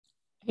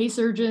Hey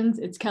surgeons,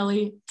 it's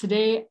Kelly.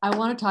 Today, I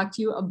want to talk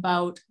to you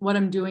about what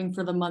I'm doing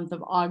for the month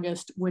of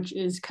August, which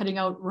is cutting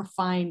out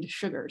refined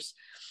sugars.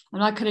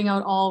 I'm not cutting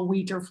out all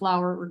wheat or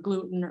flour or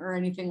gluten or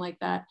anything like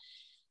that.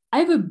 I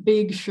have a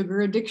big sugar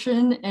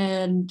addiction,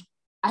 and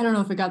I don't know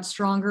if it got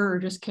stronger or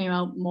just came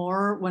out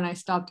more when I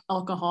stopped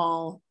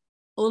alcohol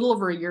a little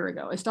over a year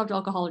ago. I stopped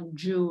alcohol in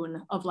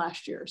June of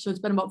last year. So it's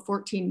been about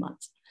 14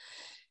 months.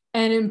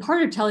 And in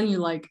part of telling you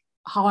like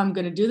how I'm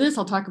going to do this,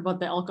 I'll talk about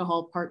the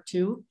alcohol part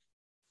too,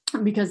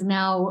 because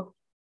now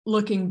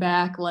looking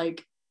back,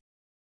 like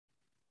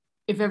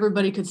if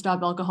everybody could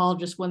stop alcohol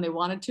just when they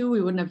wanted to, we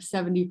wouldn't have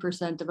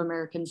 70% of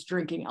Americans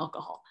drinking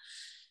alcohol.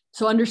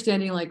 So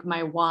understanding like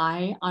my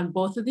why on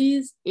both of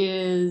these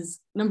is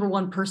number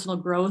one, personal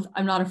growth.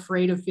 I'm not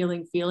afraid of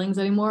feeling feelings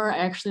anymore. I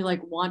actually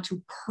like want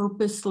to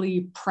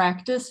purposely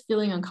practice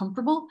feeling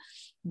uncomfortable,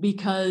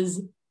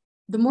 because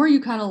the more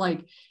you kind of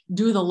like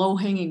do the low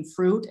hanging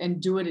fruit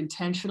and do it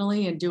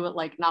intentionally and do it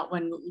like not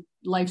when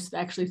life's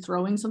actually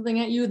throwing something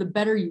at you, the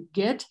better you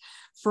get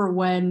for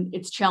when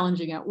it's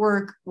challenging at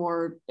work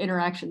or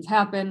interactions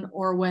happen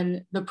or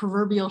when the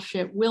proverbial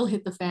shit will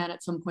hit the fan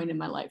at some point in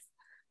my life,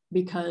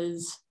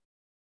 because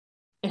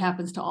it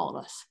happens to all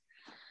of us.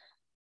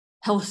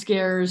 Health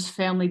scares,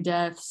 family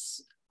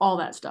deaths, all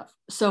that stuff.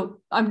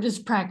 So I'm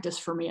just practice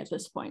for me at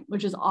this point,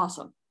 which is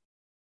awesome.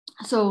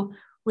 So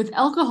with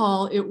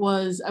alcohol, it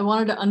was, I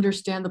wanted to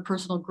understand the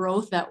personal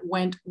growth that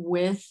went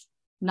with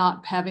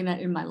not having that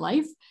in my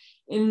life.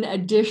 In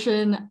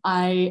addition,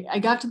 I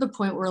got to the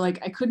point where like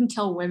I couldn't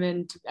tell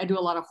women, I do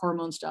a lot of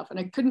hormone stuff, and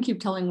I couldn't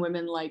keep telling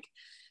women like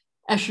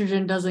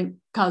estrogen doesn't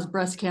cause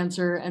breast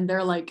cancer, and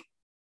they're like,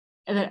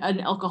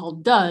 and alcohol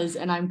does,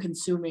 and I'm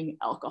consuming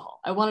alcohol.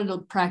 I wanted to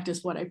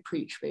practice what I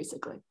preach,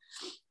 basically.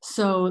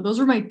 So those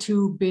were my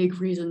two big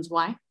reasons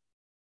why.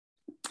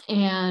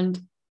 And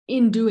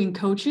in doing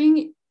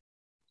coaching,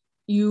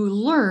 you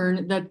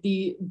learn that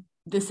the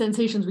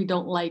sensations we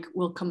don't like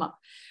will come up.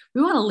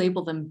 We want to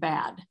label them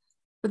bad,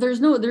 but there's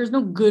no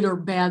good or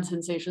bad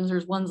sensations.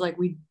 There's ones like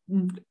we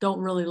don't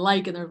really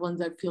like, and there's ones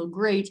that feel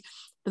great,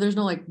 but there's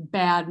no like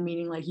bad,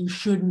 meaning like you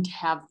shouldn't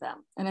have them.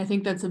 And I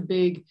think that's a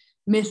big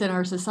myth in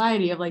our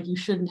society of like you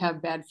shouldn't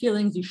have bad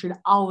feelings. You should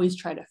always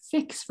try to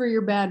fix for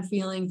your bad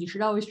feelings. You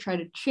should always try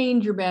to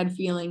change your bad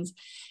feelings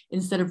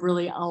instead of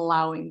really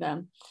allowing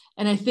them.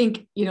 And I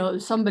think,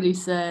 somebody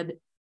said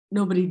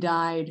nobody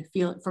died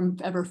from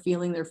ever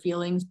feeling their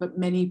feelings, but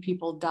many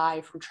people die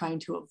from trying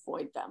to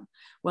avoid them,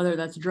 whether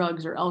that's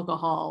drugs or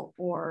alcohol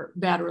or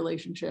bad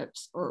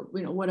relationships or,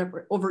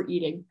 whatever,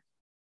 overeating.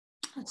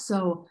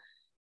 So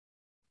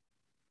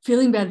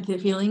feeling bad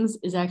feelings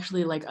is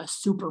actually like a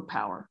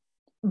superpower.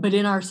 But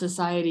in our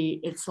society,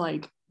 it's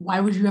like, why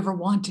would you ever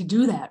want to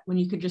do that when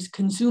you could just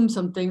consume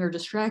something or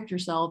distract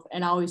yourself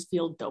and always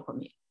feel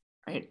dopamine,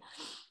 right?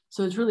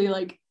 So it's really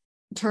like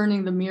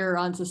turning the mirror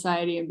on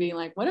society and being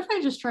like, what if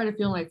I just try to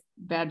feel my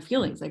bad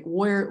feelings? Like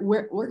where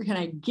can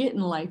I get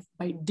in life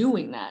by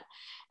doing that?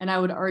 And I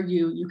would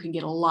argue you can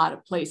get a lot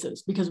of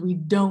places, because we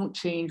don't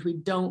change, we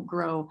don't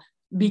grow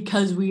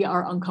because we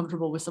are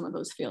uncomfortable with some of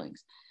those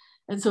feelings.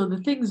 And so the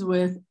things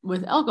with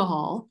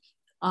alcohol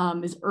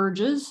is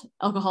urges,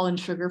 alcohol and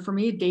sugar for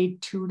me, day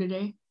 2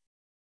 today.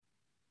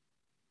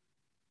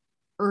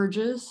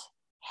 Urges,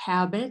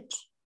 habit.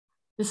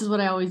 This is what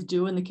I always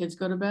do when the kids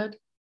go to bed.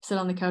 Sit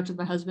on the couch with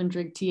my husband,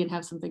 drink tea, and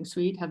have something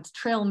sweet, have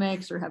trail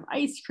mix or have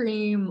ice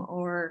cream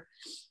or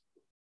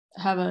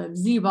have a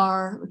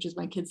Z-bar, which is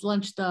my kids'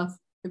 lunch stuff,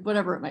 like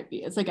whatever it might be.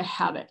 It's like a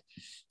habit.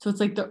 So it's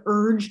like the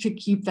urge to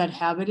keep that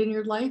habit in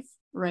your life,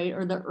 right?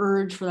 Or the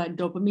urge for that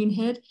dopamine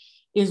hit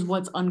is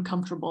what's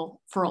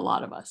uncomfortable for a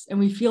lot of us. And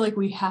we feel like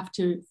we have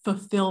to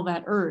fulfill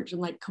that urge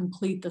and like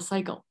complete the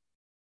cycle.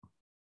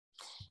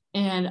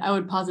 And I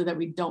would posit that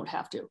we don't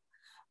have to.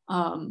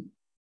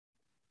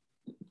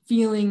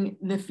 Feeling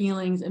the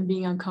feelings and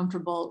being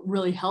uncomfortable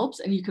really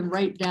helps. And you can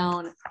write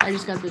down, I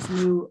just got this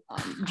new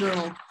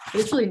journal, but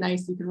it's really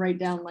nice. You can write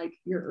down like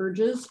your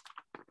urges.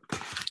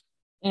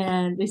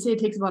 And they say it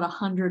takes about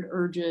 100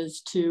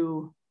 urges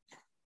to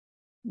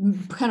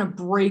kind of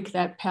break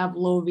that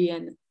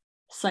Pavlovian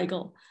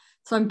cycle.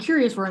 So I'm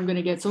curious where I'm going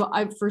to get. So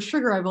for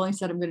sugar, I've only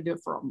said I'm going to do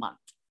it for a month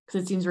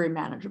because it seems very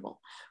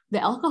manageable.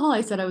 The alcohol, I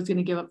said I was going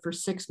to give up for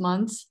 6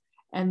 months.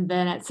 And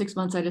then at 6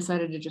 months, I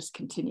decided to just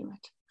continue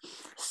it.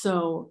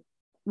 So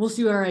we'll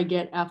see where I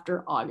get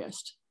after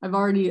August. I've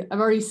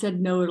already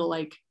said no to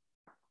like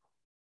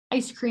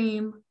ice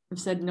cream. I've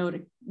said no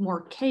to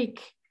more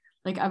cake.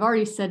 Like I've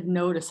already said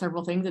no to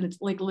several things, and it's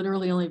like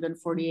literally only been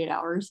 48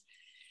 hours.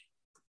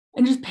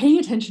 And just paying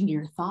attention to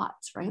your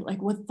thoughts, right?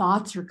 Like what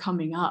thoughts are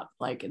coming up?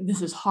 Like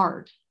this is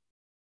hard,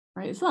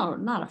 right? It's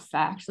not a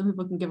fact. Some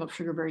people can give up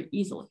sugar very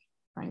easily,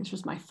 right? It's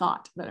just my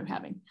thought that I'm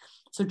having.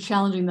 So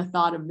challenging the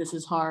thought of this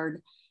is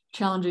hard,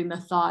 challenging the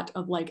thought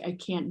of like, I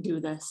can't do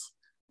this.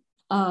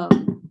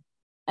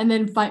 And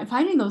then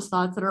finding those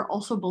thoughts that are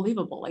also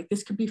believable. Like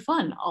this could be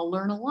fun. I'll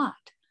learn a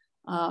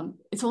lot.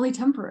 It's only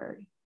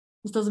temporary.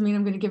 This doesn't mean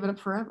I'm going to give it up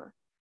forever.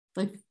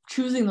 Like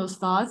choosing those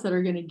thoughts that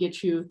are going to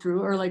get you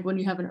through, or like when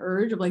you have an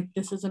urge of like,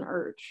 this is an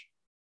urge.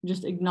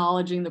 just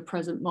acknowledging the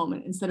present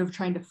moment instead of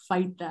trying to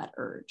fight that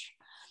urge.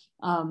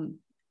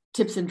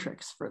 Tips and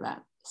tricks for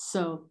that.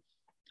 So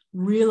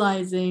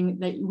realizing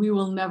that we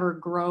will never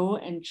grow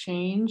and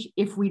change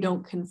if we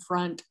don't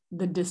confront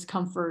the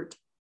discomfort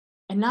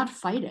and not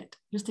fight it,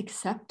 just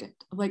accept it.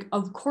 Like,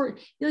 of course,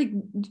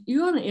 you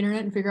go on the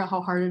internet and figure out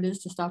how hard it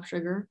is to stop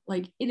sugar.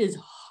 Like, it is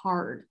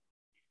hard.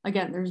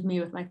 Again, there's me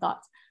with my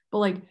thoughts. But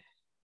like,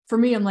 for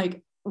me, I'm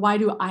like, why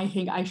do I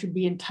think I should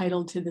be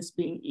entitled to this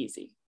being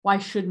easy? Why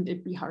shouldn't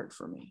it be hard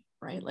for me,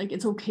 right? Like,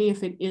 it's okay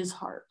if it is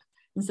hard,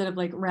 instead of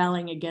like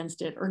rallying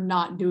against it or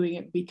not doing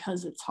it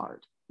because it's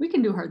hard. We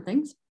can do hard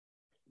things.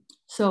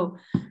 So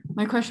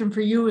my question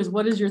for you is,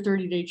 what is your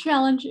 30-day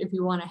challenge? If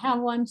you want to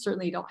have one,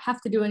 certainly you don't have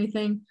to do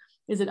anything.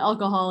 Is it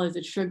alcohol? Is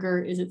it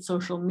sugar? Is it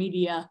social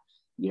media?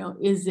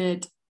 Is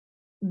it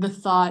the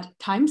thought,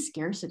 time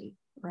scarcity,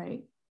 right?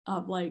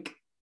 Of like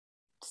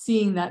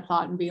seeing that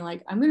thought and being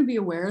like, I'm going to be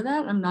aware of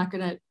that. I'm not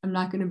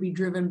going to be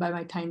driven by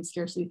my time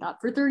scarcity thought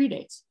for 30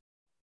 days,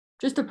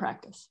 just to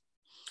practice.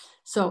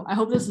 So I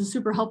hope this is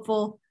super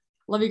helpful.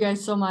 Love you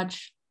guys so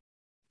much.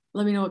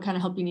 Let me know what kind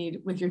of help you need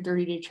with your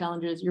 30-day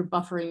challenges, your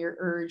buffering, your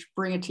urge,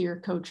 bring it to your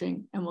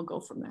coaching, and we'll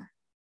go from there.